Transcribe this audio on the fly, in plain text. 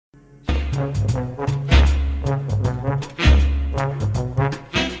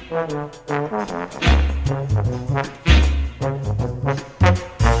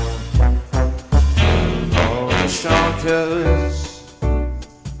Is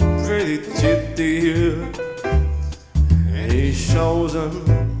pretty dear, and he shows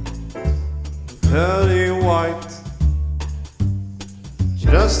them pearly white.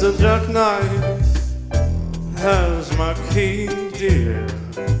 Just a jackknife has Macheath, dear,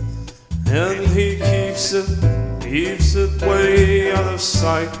 and he keeps it way out of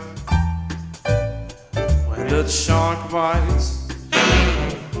sight. When that shark bites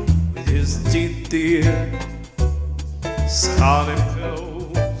with his teeth, dear, Scarlet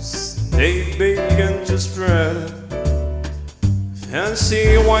billows, they begin to spread.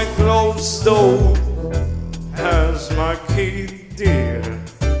 Fancy white gloves though has Macheath, dear,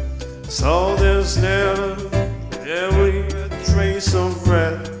 so there's never a trace of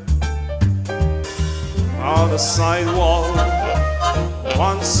red. On the sidewalk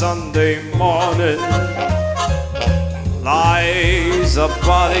one Sunday morning lies a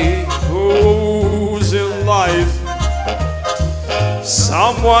body who's in life.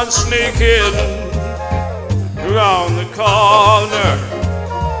 Someone sneaking around the corner.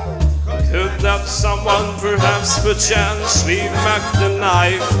 Could that someone perhaps perchance be Mack the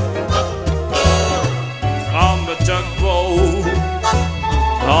Knife from the tugboat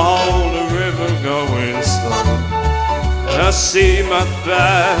on the river going slow? I see my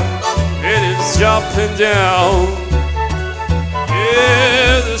back, it is jumping down.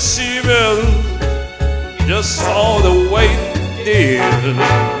 Yeah, the seamen just for the weight, dear.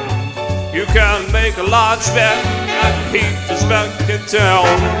 You can make a large bet and Macheath is back in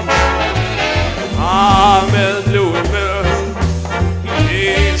town. I met Louie Miller,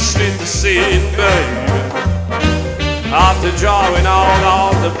 he's split the scene, baby. After drawing out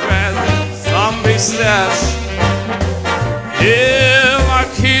all the bread from his stash, yeah,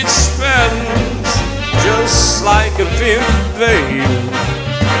 Macheath spends just like a pimp, baby.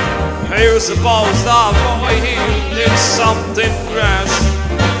 Here's a ball star boy, he did something rash.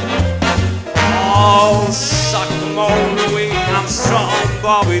 Oh, suck them on the way, I'm strong,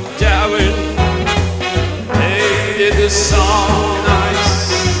 Bobby Darren. They did the song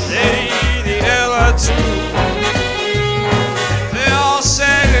nice, they did the Ella too. They all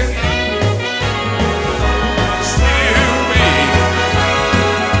sang, still me.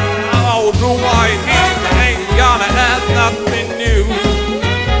 Oh, blue white, he ain't gonna add nothing new.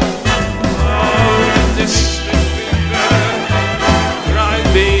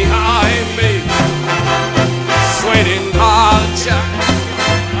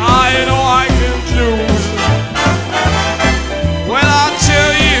 I know I can lose when I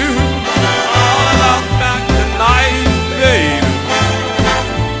tell you all about Mack the Knife, baby.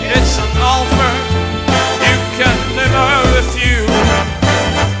 It's an offer you can never refuse.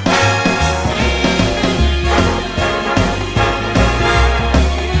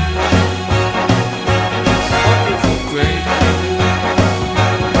 It's wonderful, great,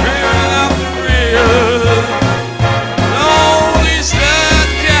 real after real.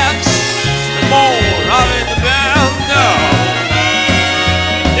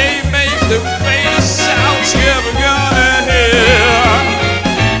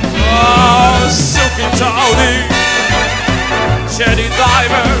 Chatty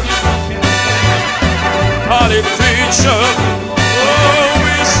diver, party preacher,